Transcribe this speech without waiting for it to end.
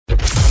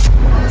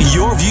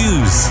Your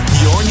views,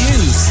 your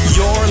news,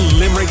 your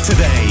Limerick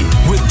Today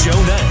with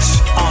Joe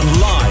Nash on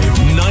Live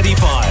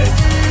 95.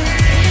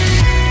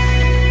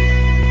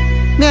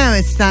 Now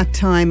it's that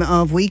time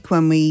of week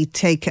when we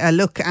take a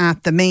look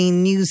at the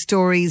main news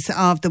stories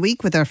of the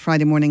week with our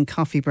Friday morning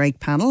coffee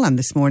break panel. And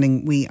this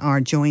morning we are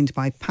joined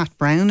by Pat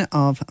Brown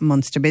of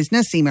Munster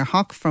Business, Emer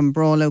Hock from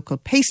Braw Local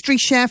Pastry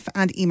Chef,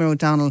 and Emer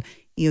O'Donnell,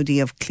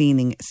 EOD of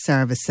Cleaning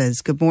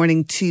Services. Good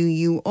morning to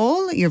you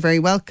all. You're very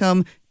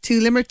welcome to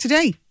Limerick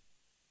Today.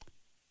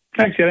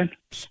 Thanks, Erin.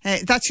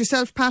 That's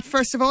yourself, Pat,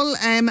 first of all.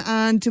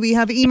 And do we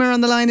have Emer on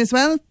the line as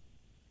well?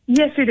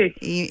 Yes, we do.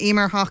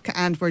 Emer Hock,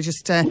 and we're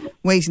just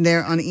waiting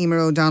there on Emer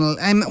O'Donnell.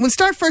 We'll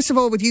start first of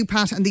all with you,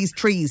 Pat, and these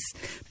trees,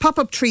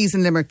 pop-up trees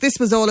in Limerick. This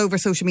was all over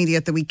social media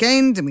at the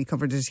weekend, and we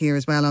covered it here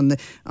as well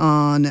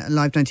on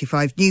Live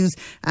 95 News.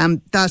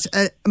 That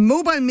a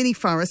mobile mini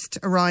forest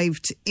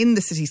arrived in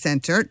the city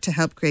centre to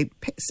help create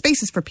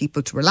spaces for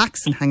people to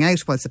relax and hang out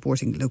while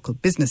supporting local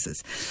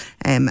businesses.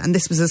 And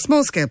this was a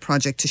small-scale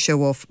project to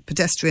show off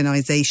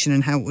pedestrianisation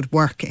and how it would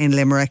work in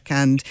Limerick.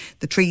 And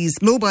the trees,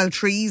 mobile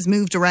trees,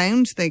 moved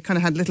around. They kind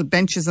of had little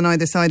benches on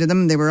either side of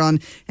them. They were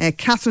on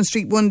Catherine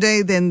Street one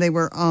day, then they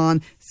were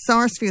on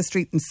Sarsfield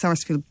Street and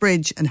Sarsfield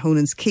Bridge and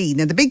Honan's Quay.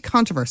 Now the big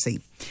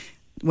controversy,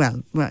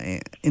 well,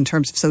 in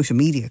terms of social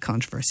media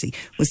controversy,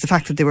 was the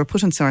fact that they were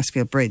put on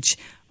Sarsfield Bridge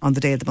on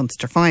the day of the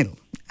Munster final.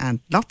 And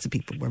lots of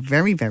people were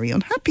very, very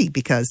unhappy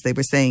because they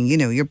were saying, you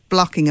know, you're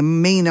blocking a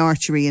main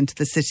artery into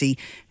the city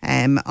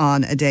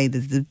on a day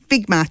that the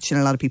big match, and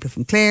a lot of people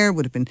from Clare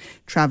would have been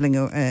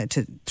travelling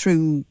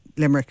through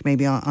Limerick,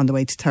 maybe on the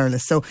way to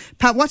Thurles. So,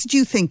 Pat, what did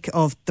you think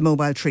of the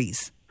mobile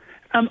trees?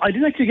 I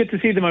didn't actually get to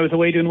see them. I was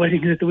away doing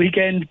weddings at the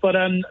weekend. But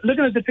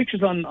looking at the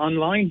pictures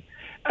online,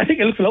 I think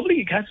it looks lovely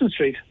at Catherine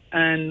Street.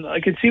 And I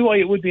could see why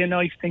it would be a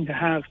nice thing to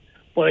have.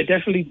 But I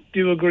definitely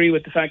do agree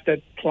with the fact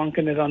that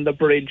plonking it on the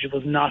bridge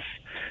was not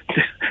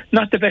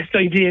the best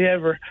idea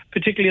ever,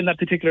 particularly on that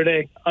particular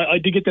day. I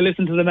did get to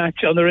listen to the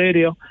match on the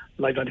radio,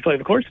 Live 95,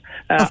 of course,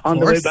 on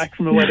the way back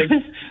from a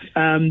wedding.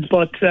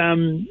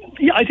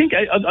 Yeah, I think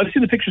I've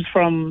seen the pictures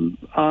from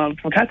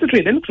Catherine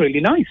Street. They look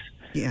really nice.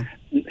 Yeah.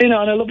 You know,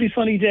 on a lovely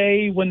sunny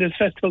day when there's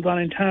festivals on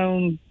in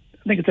town,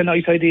 I think it's a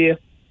nice idea.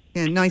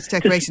 Yeah, nice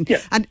decoration.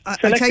 And I'll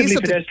tell you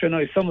something.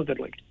 Pedestrianised, some of it,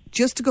 like.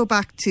 Just to go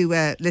back to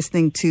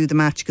listening to the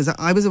match, because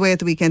I was away at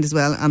the weekend as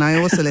well, and I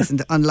also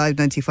listened on Live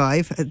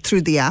 95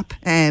 through the app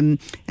to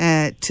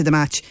the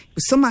match. It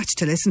was some match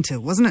to listen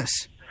to, wasn't it?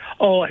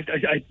 Oh, I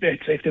bet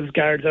if there was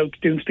guards out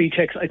doing speed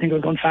checks, I think it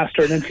was going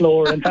faster and then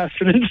slower and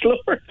faster and then slower.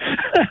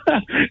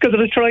 Because I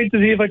was trying to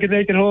see if I could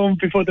make it home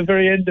before the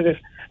very end of it.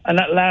 And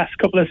that last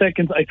couple of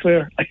seconds, I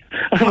swear, I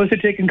must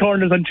have taken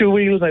corners on two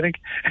wheels, I think.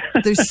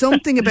 There's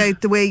something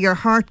about the way your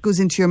heart goes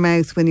into your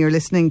mouth when you're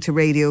listening to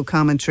radio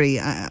commentary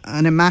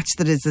on a match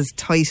that is as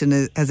tight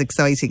and as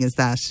exciting as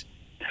that.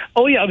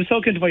 Oh yeah, I was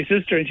talking to my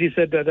sister and she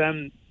said that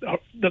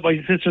my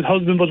sister's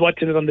husband was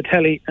watching it on the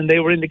telly and they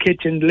were in the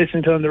kitchen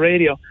listening to it on the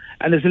radio,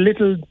 and there's a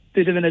little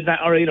bit of an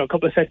a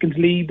couple of seconds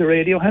lead the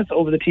radio has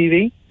over the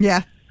TV.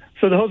 Yeah.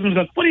 So the husband's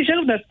going, what are you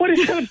shouting at? What are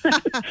you shouting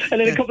at? And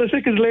then a couple of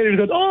seconds later he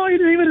goes, oh, you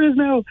see what it is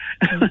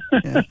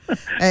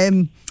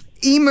now.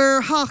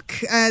 Emer Hock,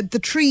 the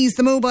trees,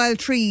 the mobile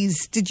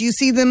trees, did you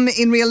see them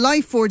in real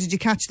life or did you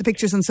catch the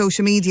pictures on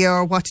social media,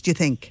 or what did you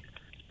think?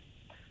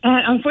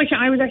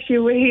 Unfortunately, I was actually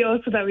away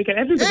also that weekend.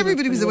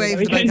 Everybody was away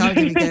for the bank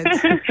holiday weekend.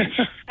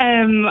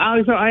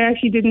 I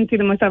actually didn't see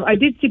them myself. I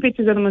did see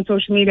pictures of them on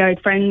social media. I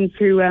had friends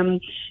who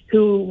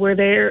were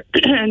there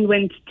and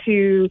went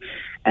to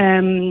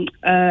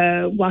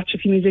watch a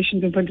few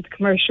musicians in front of the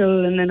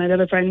commercial, and then I had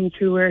other friends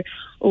who were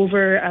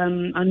over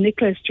on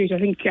Nicholas Street. I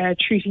think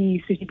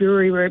Treaty City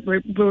Brewery were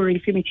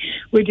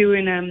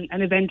doing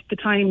an event at the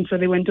time, so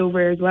they went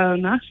over as well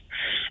on that.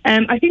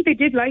 I think they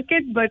did like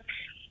it, but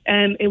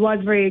it was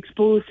very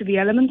exposed to the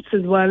elements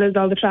as well as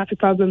all the traffic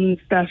problems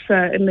that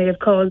it may have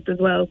caused as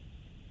well.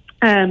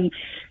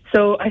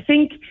 So I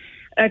think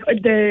I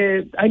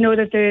know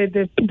that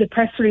the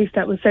press release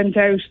that was sent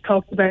out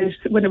talked about,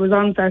 when it was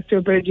on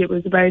Sarsfield Bridge, it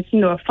was about,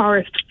 you know, a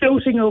forest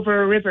floating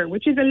over a river,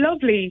 which is a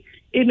lovely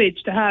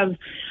image to have.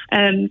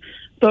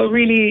 But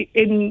really,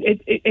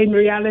 in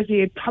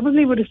reality, it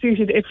probably would have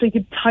suited if we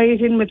could tie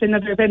it in with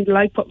another event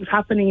like what was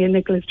happening in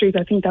Nicholas Street.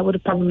 I think that would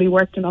have probably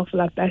worked an awful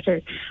lot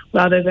better,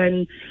 rather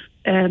than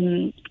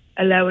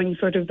allowing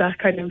sort of that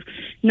kind of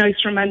nice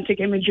romantic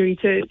imagery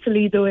to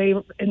lead the way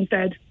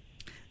instead.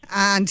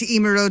 And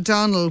Emer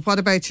O'Donnell, what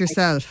about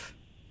yourself?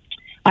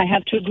 I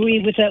have to agree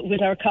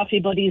with our coffee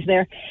buddies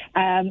there.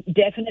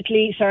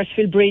 Definitely,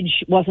 Sarsfield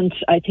Bridge wasn't,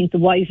 I think, the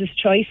wisest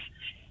choice.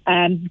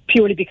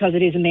 Purely because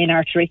it is a main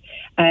artery.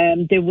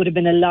 There would have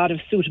been a lot of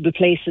suitable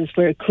places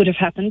where it could have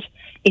happened.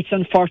 It's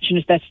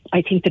unfortunate that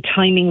I think the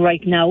timing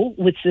right now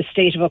with the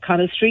state of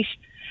O'Connell Street,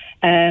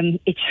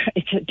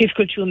 it's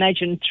difficult to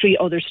imagine 3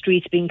 other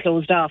streets being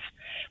closed off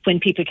when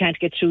people can't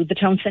get through the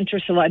town centre.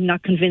 So I'm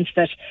not convinced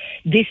that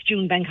this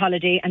June bank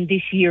holiday and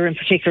this year in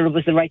particular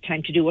was the right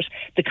time to do it.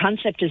 The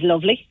concept is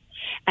lovely,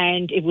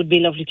 and it would be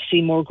lovely to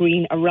see more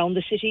green around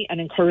the city and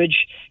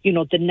encourage, you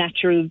know, the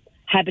natural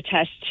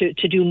habitat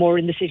to do more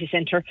in the city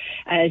centre.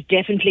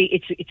 Definitely,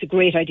 it's a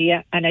great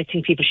idea, and I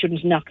think people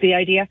shouldn't knock the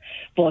idea.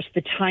 But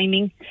the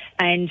timing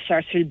and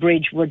Sarsfield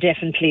Bridge were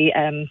definitely.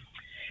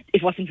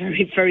 It wasn't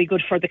very, very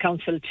good for the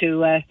council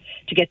to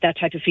get that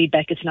type of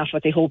feedback. It's not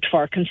what they hoped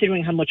for,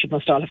 considering how much it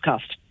must all have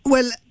cost.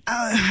 Well,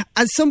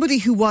 as somebody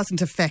who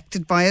wasn't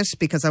affected by it,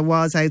 because I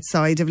was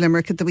outside of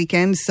Limerick at the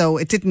weekend, so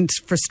it didn't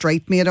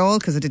frustrate me at all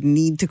because I didn't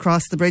need to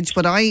cross the bridge.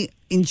 But I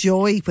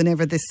enjoy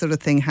whenever this sort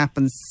of thing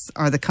happens,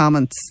 are the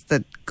comments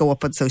that go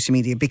up on social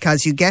media,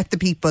 because you get the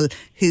people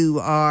who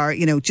are,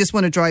 just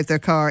want to drive their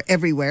car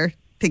everywhere,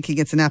 thinking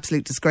it's an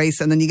absolute disgrace,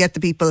 and then you get the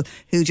people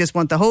who just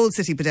want the whole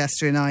city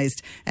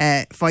pedestrianised,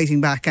 fighting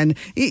back, and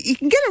you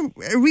can get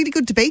a really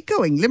good debate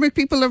going. Limerick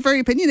people are very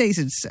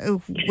opinionated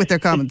with their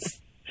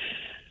comments.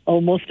 Oh,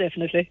 most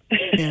definitely.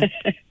 Yeah.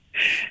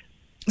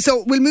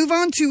 So we'll move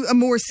on to a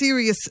more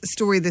serious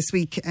story this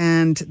week,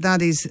 and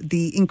that is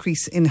the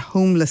increase in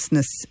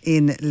homelessness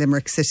in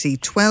Limerick City.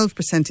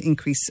 12%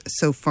 increase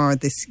so far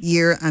this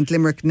year, and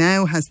Limerick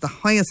now has the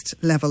highest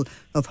level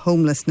of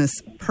homelessness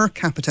per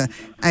capita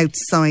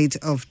outside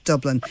of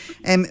Dublin.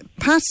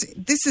 Pat,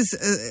 this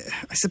is,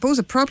 I suppose,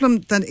 a problem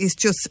that is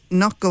just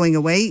not going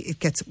away. It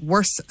gets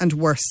worse and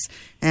worse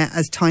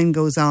as time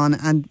goes on,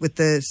 and with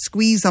the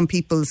squeeze on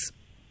people's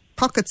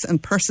pockets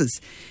and purses,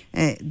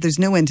 there's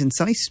no end in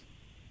sight.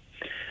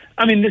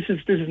 I mean, this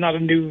is not a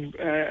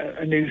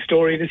new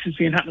story. This has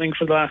been happening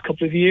for the last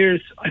couple of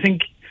years. I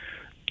think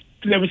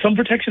there was some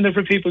protection there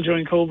for people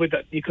during COVID,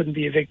 that you couldn't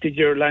be evicted,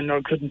 your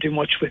landlord couldn't do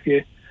much with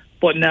you.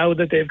 But now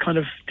that they've kind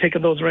of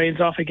taken those reins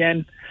off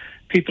again,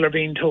 people are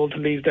being told to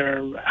leave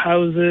their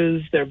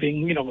houses. They're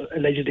being,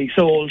 allegedly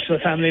sold to a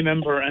family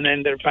member, and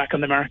then they're back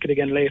on the market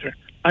again later.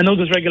 I know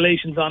there's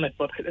regulations on it,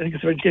 but I think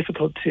it's very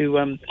difficult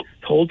to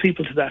hold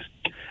people to that.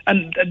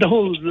 And the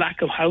whole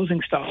lack of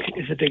housing stock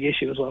is a big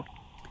issue as well.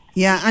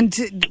 Yeah, and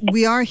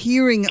we are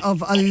hearing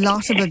of a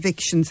lot of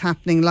evictions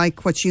happening,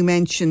 like what you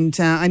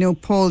mentioned. I know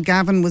Paul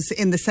Gavin was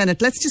in the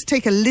Senate. Let's just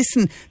take a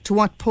listen to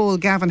what Paul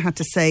Gavin had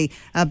to say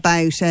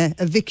about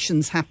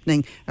evictions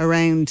happening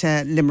around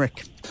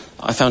Limerick.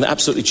 I found it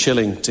absolutely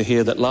chilling to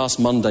hear that last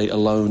Monday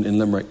alone in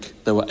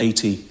Limerick there were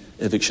 80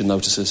 eviction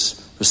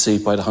notices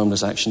received by the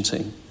Homeless Action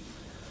Team.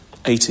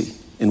 80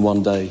 in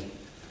one day.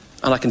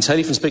 And I can tell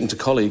you from speaking to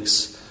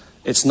colleagues,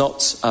 it's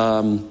not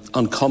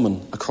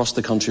uncommon across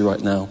the country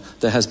right now.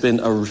 There has been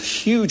a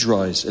huge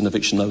rise in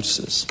eviction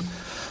notices.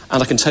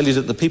 And I can tell you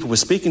that the people we're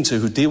speaking to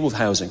who deal with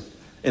housing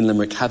in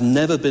Limerick have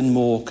never been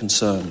more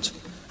concerned.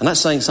 And that's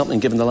saying something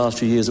given the last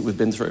few years that we've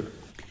been through.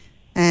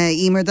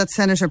 Emer, that's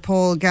Senator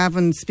Paul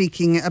Gavin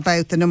speaking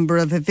about the number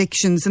of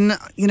evictions. And,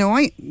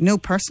 I know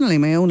personally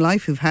in my own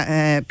life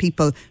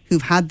people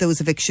who've had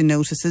those eviction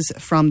notices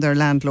from their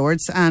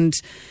landlords. And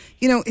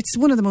it's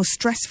one of the most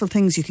stressful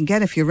things you can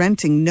get if you're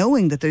renting,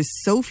 knowing that there's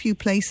so few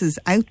places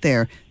out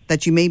there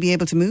that you may be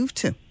able to move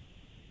to.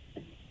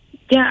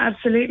 Yeah,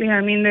 absolutely.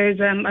 I mean,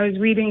 I was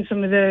reading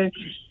some of the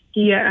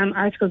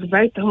articles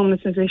about the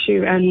homelessness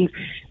issue, and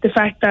the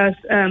fact that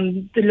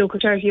the local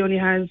charity only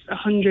has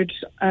 100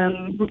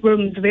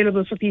 rooms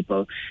available for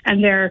people,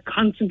 and they're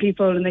constant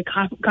people, and they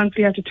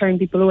constantly have to turn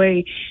people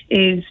away,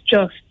 is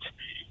just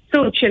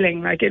so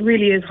chilling. Like, it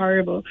really is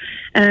horrible.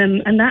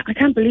 And that, I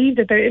can't believe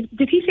that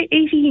did he say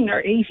 18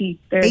 or 80?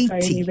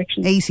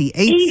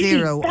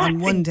 80 on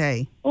one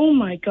day. Oh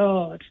my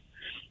God.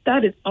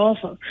 That is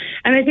awful.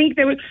 And I think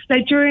there was,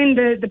 during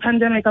the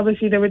pandemic,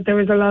 obviously there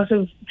was a lot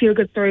of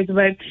feel-good stories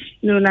about,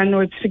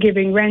 landlords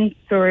forgiving rents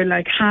or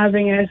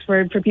halving it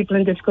for people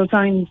in difficult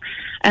times.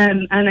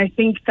 And I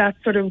think that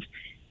sort of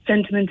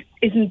sentiment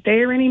isn't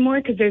there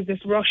anymore, because there's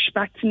this rush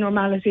back to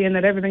normality and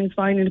that everything's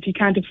fine, and if you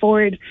can't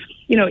afford,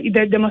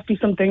 there must be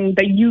something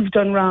that you've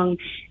done wrong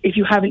if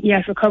you haven't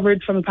yet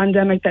recovered from a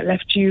pandemic that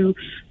left you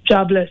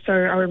jobless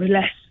or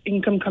less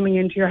income coming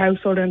into your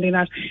household or anything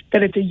like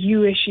that it's a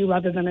you issue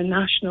rather than a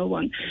national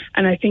one.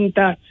 And I think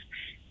that's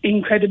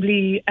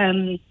incredibly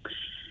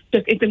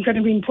it's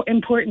incredibly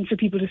important for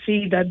people to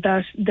see that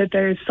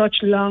there is such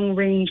long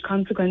range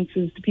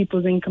consequences to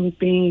people's incomes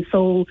being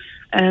so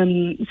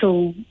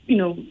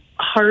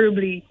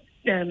horribly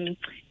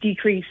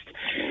decreased,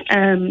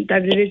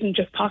 that it isn't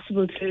just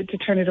possible to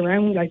turn it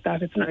around like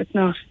that. It's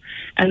not,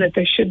 and that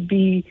there should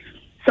be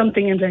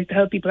something in there to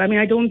help people. I mean,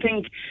 I don't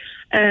think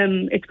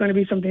it's going to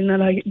be something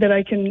that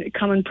I can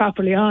comment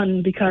properly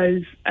on,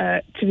 because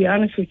to be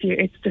honest with you,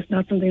 it's just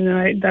not something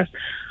that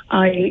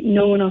I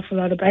know an awful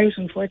lot about,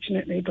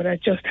 unfortunately. But I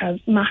just have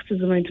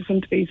massive amount of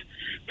sympathies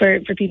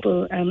for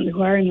people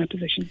who are in that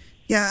position.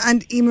 Yeah,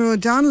 and Emer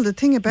O'Donnell, the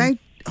thing about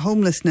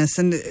homelessness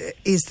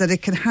is that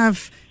it can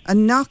have a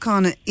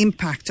knock-on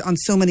impact on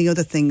so many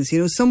other things.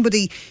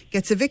 Somebody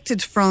gets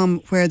evicted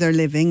from where they're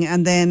living,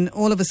 and then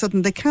all of a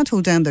sudden they can't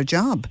hold down their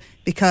job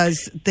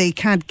because they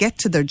can't get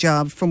to their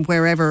job from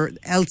wherever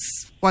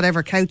else,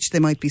 whatever couch they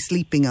might be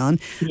sleeping on.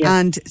 Yeah.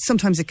 And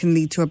sometimes it can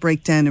lead to a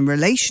breakdown in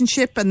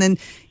relationship, and then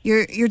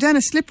you're down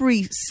a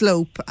slippery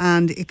slope,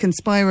 and it can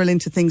spiral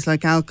into things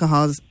like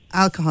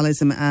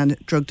alcoholism and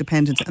drug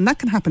dependence, and that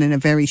can happen in a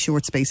very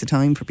short space of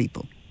time for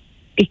people.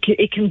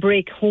 It can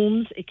break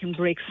homes. It can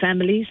break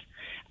families.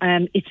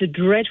 It's a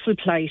dreadful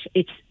plight.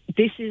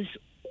 This is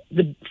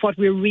what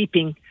we're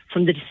reaping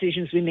from the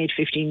decisions we made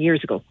 15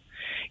 years ago.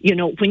 You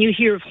know, when you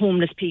hear of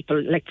homeless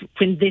people, like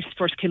when this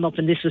first came up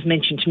and this was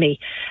mentioned to me,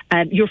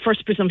 your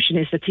first presumption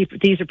is that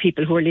these are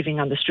people who are living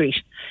on the street.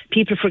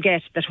 People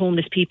forget that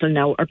homeless people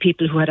now are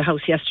people who had a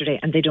house yesterday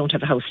and they don't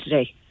have a house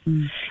today.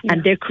 Yeah.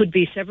 And there could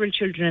be several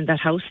children in that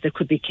house. There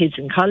could be kids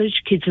in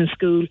college, kids in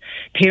school,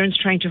 parents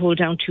trying to hold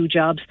down 2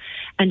 jobs.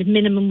 And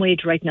minimum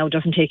wage right now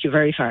doesn't take you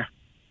very far.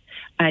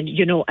 And,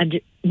 you know,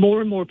 and more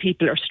and more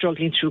people are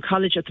struggling through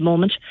college at the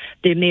moment.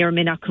 They may or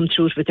may not come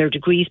through it with their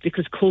degrees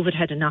because COVID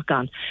had a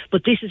knock-on.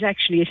 But this is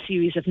actually a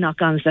series of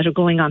knock-ons that are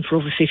going on for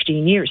over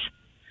 15 years.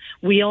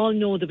 We all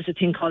know there was a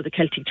thing called the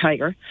Celtic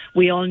Tiger.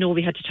 We all know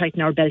we had to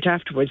tighten our belt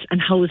afterwards, and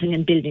housing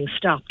and building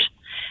stopped.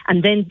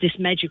 And then this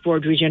magic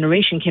word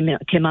regeneration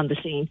came on the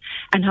scene,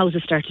 and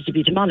houses started to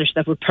be demolished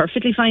that were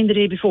perfectly fine the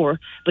day before,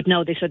 but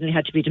now they suddenly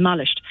had to be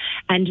demolished.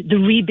 And the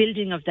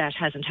rebuilding of that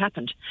hasn't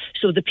happened.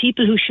 So the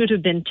people who should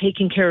have been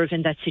taken care of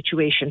in that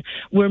situation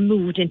were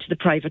moved into the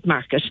private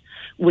market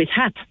with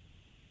HAP.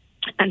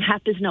 And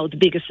HAP is now the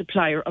biggest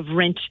supplier of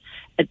rent,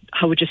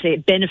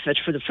 benefit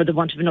for the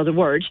want of another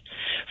word,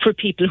 for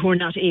people who are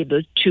not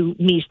able to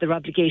meet their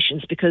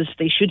obligations because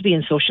they should be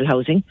in social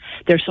housing.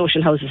 Their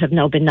social houses have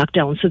now been knocked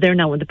down, so they're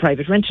now in the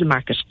private rental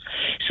market.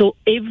 So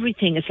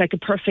everything is like a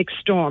perfect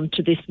storm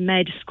to this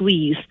mad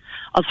squeeze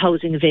of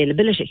housing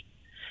availability.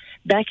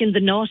 Back in the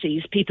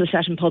noughties, people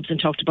sat in pubs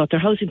and talked about their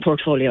housing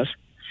portfolios.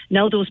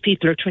 Now those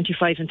people are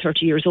 25 and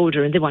 30 years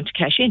older and they want to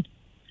cash in.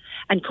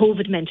 And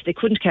COVID meant they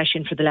couldn't cash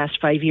in for the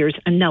last 5 years,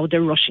 and now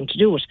they're rushing to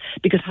do it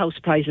because house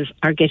prices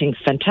are getting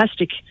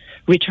fantastic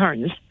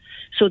returns.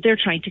 So they're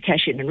trying to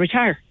cash in and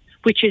retire,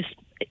 which is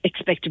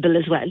expectable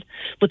as well.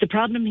 But the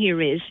problem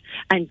here is,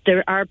 and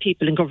there are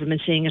people in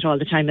government saying it all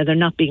the time and they're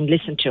not being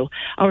listened to,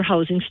 our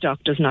housing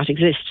stock does not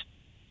exist.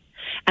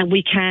 And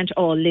we can't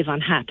all live on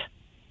HAP.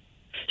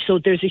 So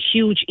there's a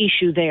huge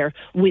issue there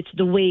with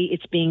the way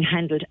it's being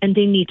handled, and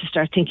they need to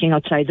start thinking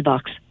outside the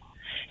box.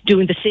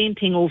 Doing the same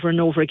thing over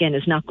and over again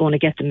is not going to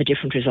get them a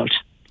different result.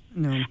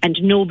 No. And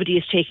nobody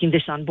is taking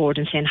this on board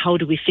and saying, how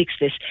do we fix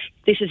this?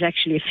 This is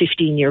actually a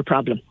 15-year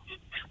problem.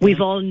 We've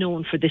all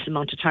known for this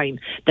amount of time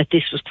that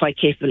this was quite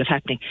capable of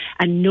happening.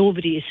 And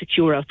nobody is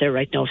secure out there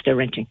right now if they're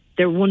renting.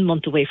 They're 1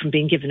 month away from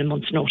being given a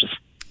month's notice.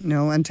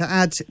 No, and to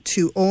add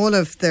to all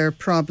of their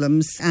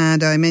problems,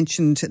 and I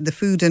mentioned the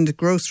food and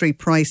grocery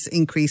price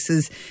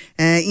increases.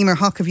 Emer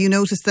Hock, have you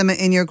noticed them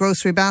in your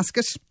grocery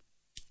basket?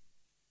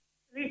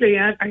 Absolutely,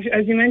 yeah.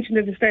 As you mentioned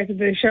at the start of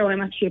the show,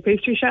 I'm actually a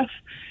pastry chef.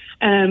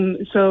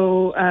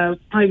 So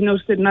I've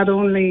noticed it not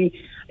only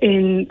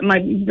in my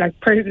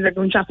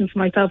going shopping for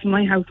myself and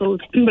my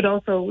household, but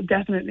also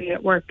definitely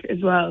at work as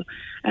well.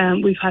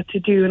 We've had to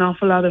do an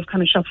awful lot of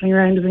kind of shuffling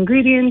around of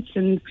ingredients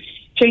and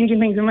changing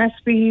things in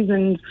recipes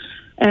and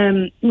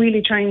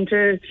really trying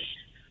to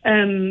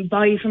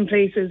buy from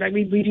places. Like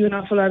we do an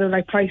awful lot of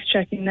like price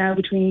checking now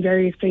between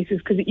various places,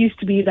 because it used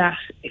to be that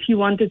if you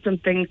wanted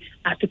something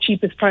at the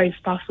cheapest price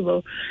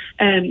possible,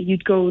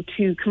 you'd go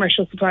to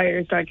commercial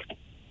suppliers like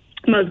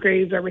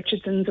Musgraves or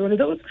Richardson's or one of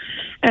those.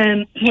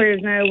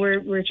 Whereas now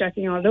we're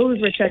checking all those.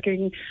 We're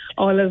checking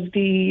all of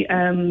the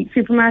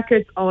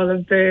supermarkets, all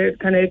of the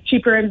kind of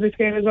cheaper end of the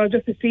scale as well,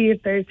 just to see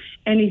if there's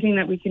anything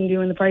that we can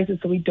do in the prices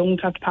so we don't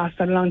have to pass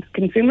that along to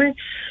the consumer.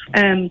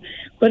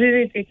 But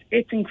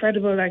it's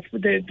incredible, like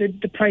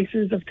the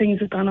prices of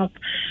things have gone up.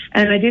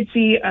 And I did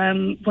see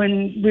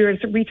when we were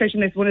researching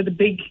this, one of the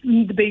big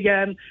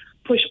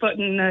push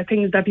button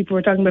things that people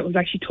were talking about was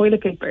actually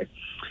toilet paper.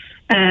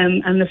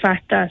 And the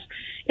fact that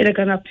it had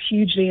gone up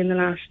hugely in the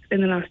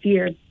last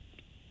year.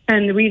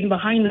 And the reason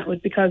behind that was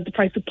because the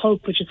price of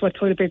pulp, which is what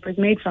toilet paper is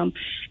made from,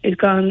 is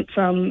gone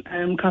from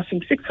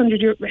costing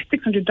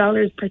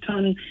 $600 per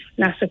tonne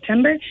last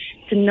September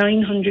to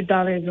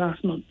 $900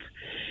 last month.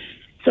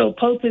 So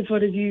pulp is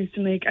what is used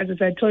to make, as I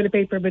said, toilet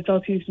paper, but it's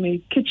also used to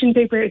make kitchen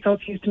paper. It's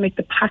also used to make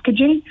the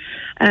packaging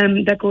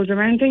that goes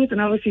around things.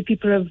 And obviously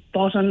people have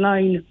bought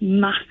online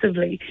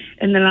massively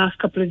in the last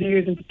couple of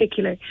years in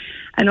particular.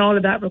 And all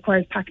of that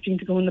requires packaging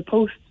to go in the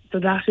post. So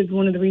that is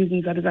one of the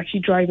reasons that is actually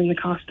driving the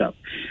cost up.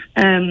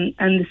 And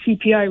the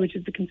CPI, which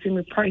is the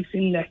Consumer Price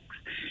Index,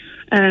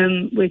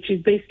 which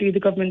is basically the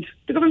government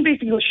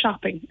basically goes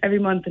shopping every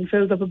month and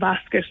fills up a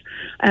basket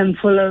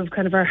full of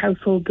kind of our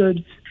household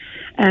goods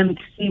to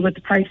see what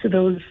the price of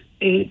those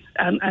is,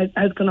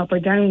 has gone up or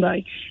down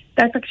by.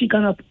 That's actually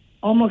gone up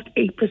almost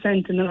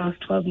 8% in the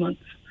last 12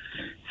 months.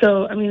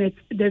 So, I mean,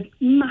 there's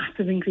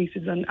massive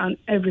increases on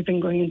everything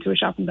going into a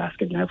shopping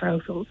basket now for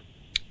households.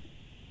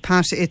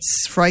 Pat,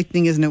 it's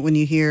frightening, isn't it, when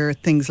you hear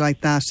things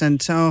like that? And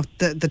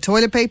the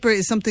toilet paper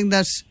is something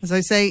that, as I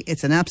say,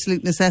 it's an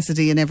absolute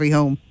necessity in every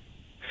home.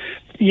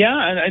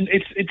 Yeah, and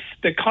it's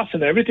the cost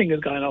of everything has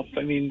gone up.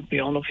 I mean, we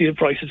all know fuel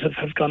prices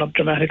have gone up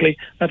dramatically.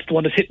 That's the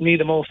one that's hitting me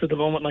the most at the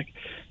moment. Like,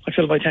 I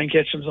fill my tank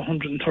yesterday, it was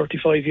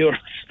 €135.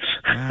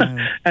 Wow.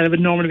 And it would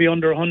normally be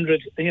under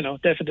 100,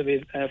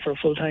 definitely for a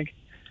full tank.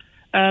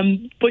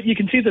 But you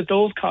can see that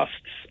those costs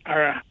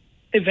are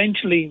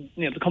eventually,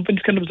 the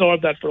companies can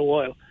absorb that for a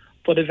while,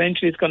 but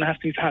eventually it's going to have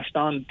to be passed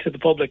on to the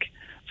public.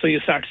 So you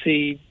start to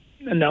see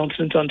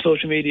announcements on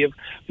social media of,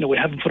 we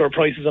haven't put our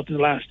prices up in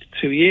the last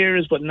 2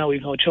 years, but now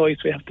we've no choice.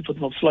 We have to put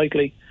them up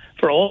slightly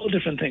for all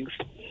different things.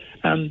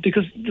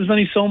 Because there's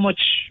only so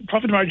much,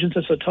 profit margins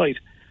are so tight.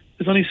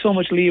 There's only so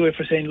much leeway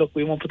for saying, look,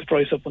 we won't put the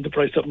price up when the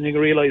price up. And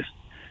you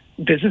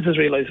businesses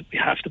realise we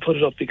have to put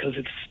it up because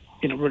it's,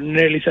 we're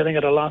nearly selling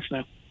at a loss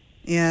now.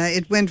 Yeah,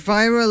 it went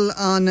viral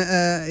on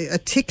a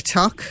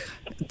TikTok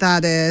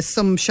that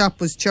some shop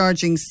was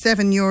charging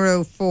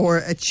 €7 for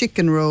a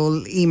chicken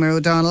roll, Emer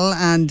O'Donnell,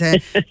 and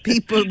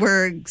people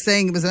were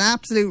saying it was an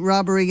absolute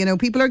robbery.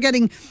 People are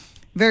getting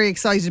very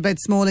excited about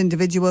small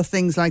individual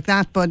things like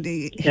that, but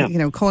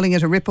calling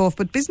it a rip-off.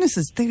 But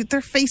businesses,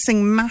 they're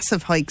facing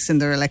massive hikes in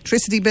their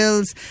electricity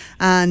bills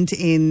and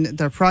in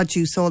their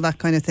produce, all that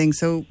kind of thing.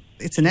 So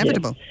it's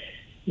inevitable. Yeah.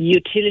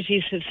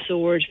 Utilities have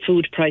soared,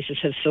 food prices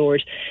have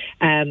soared,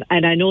 and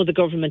I know the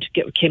government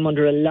came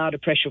under a lot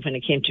of pressure when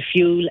it came to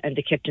fuel, and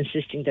they kept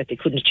insisting that they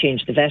couldn't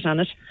change the VAT on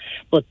it.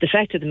 But the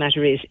fact of the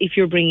matter is, if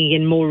you're bringing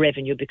in more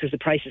revenue because the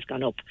price has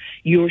gone up,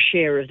 your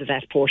share of the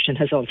VAT portion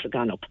has also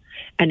gone up.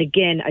 And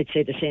again, I'd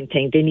say the same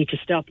thing. They need to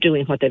stop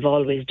doing what they've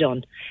always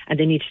done, and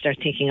they need to start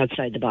thinking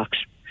outside the box.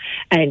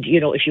 And,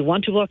 if you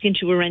want to walk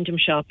into a random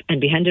shop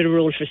and be handed a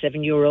roll for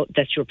 €7,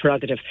 that's your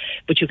prerogative.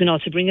 But you can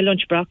also bring a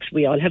lunchbox.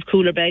 We all have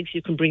cooler bags.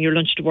 You can bring your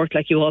lunch to work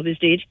like you always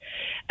did.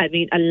 I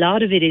mean, a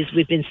lot of it is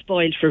we've been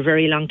spoiled for a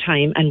very long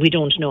time and we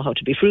don't know how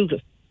to be frugal.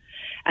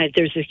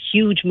 There's a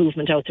huge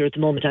movement out there at the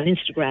moment on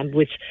Instagram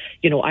with,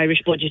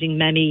 Irish budgeting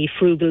mammy,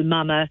 frugal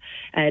mama,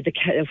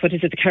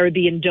 the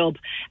Caribbean dub.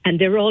 And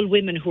they're all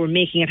women who are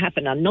making it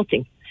happen on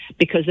nothing,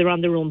 because they're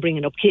on their own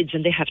bringing up kids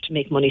and they have to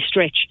make money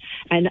stretch.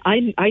 And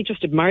I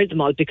just admire them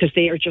all because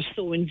they are just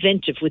so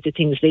inventive with the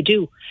things they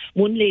do.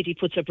 One lady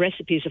puts up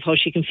recipes of how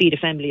she can feed a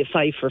family of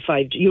 5 for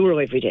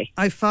 €5 every day.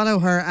 I follow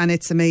her and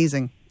it's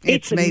amazing.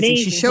 It's amazing.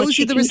 She shows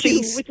you the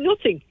receipt. With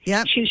nothing.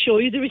 Yeah. She'll show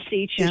you the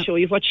receipt, she'll show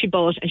you what she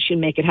bought, and she'll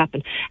make it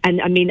happen. And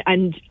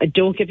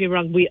don't get me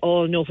wrong, we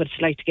all know what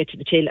it's like to get to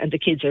the till and the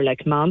kids are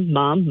like, Mom,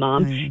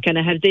 can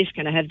I have this,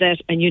 can I have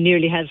that? And you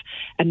nearly have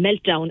a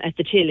meltdown at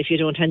the till if you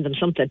don't hand them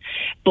something.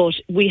 But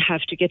we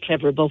have to get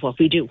clever about what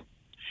we do.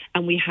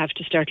 And we have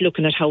to start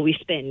looking at how we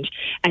spend.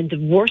 And the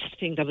worst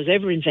thing that was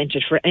ever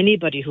invented for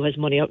anybody who has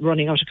money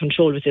running out of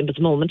control with them at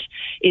the moment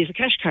is a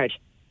cash card.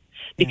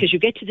 Because you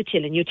get to the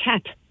till and you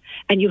tap,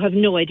 and you have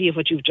no idea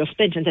what you've just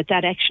spent, and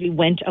that actually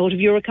went out of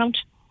your account.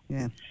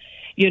 Yeah.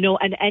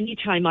 And any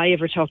time I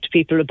ever talk to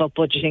people about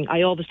budgeting,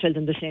 I always tell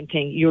them the same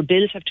thing. Your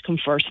bills have to come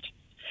first.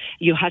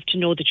 You have to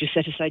know that you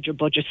set aside your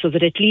budget so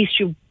that at least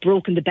you've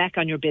broken the back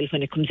on your bill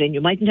when it comes in.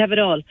 You mightn't have it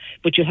all,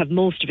 but you'll have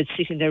most of it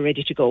sitting there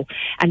ready to go.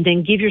 And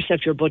then give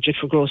yourself your budget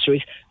for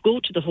groceries. Go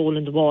to the hole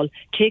in the wall,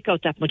 take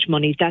out that much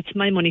money. That's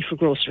my money for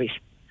groceries.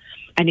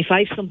 And if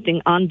I have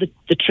something on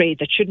the tray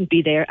that shouldn't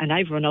be there and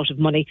I've run out of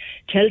money,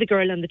 tell the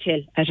girl on the till,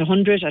 at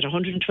 100, at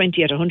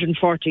 120, at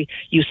 140,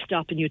 you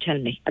stop and you tell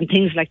me. And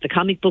things like the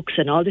comic books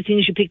and all the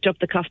things you picked up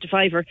that cost a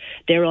 £5,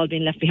 they're all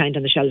being left behind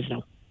on the shelves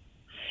now.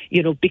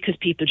 Because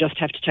people just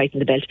have to tighten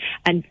the belt.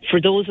 And for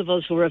those of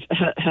us who are of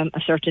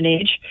a certain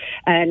age,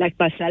 like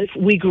myself,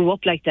 we grew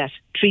up like that.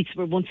 Treats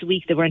were once a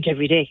week, they weren't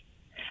every day.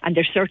 And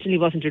there certainly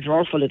wasn't a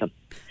drawer full of them.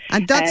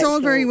 And that's all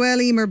very well,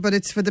 Emer, but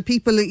it's for the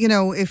people,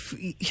 if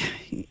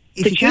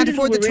you can't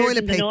afford the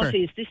toilet paper.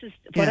 This is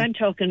what I'm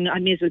talking, I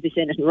may as well be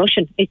saying it in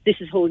Russian. This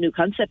is a whole new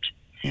concept.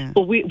 Yeah.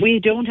 But we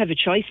don't have a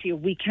choice here.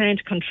 We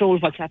can't control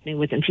what's happening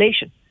with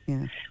inflation.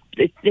 Yeah.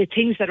 The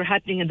things that are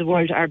happening in the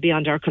world are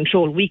beyond our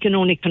control. We can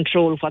only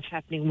control what's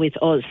happening with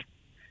us.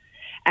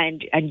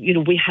 And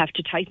we have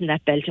to tighten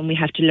that belt and we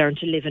have to learn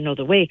to live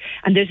another way.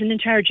 And there's an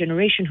entire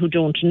generation who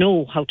don't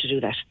know how to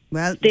do that.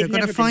 Well, they're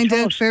going to find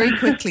out very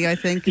quickly, I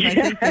think. I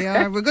think they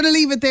are. We're going to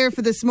leave it there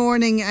for this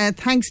morning.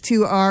 Thanks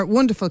to our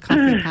wonderful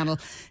coffee panel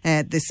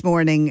this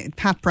morning.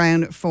 Pat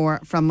Brown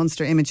from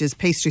Munster Images,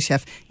 pastry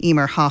chef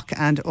Emer Hawke,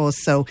 and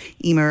also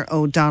Emer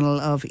O'Donnell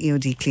of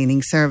EOD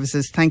Cleaning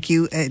Services. Thank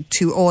you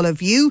to all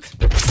of you.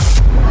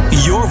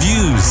 Your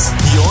views,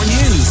 your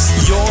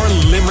news, your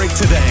Limerick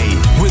Today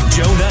with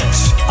Joe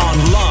Nash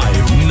on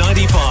Live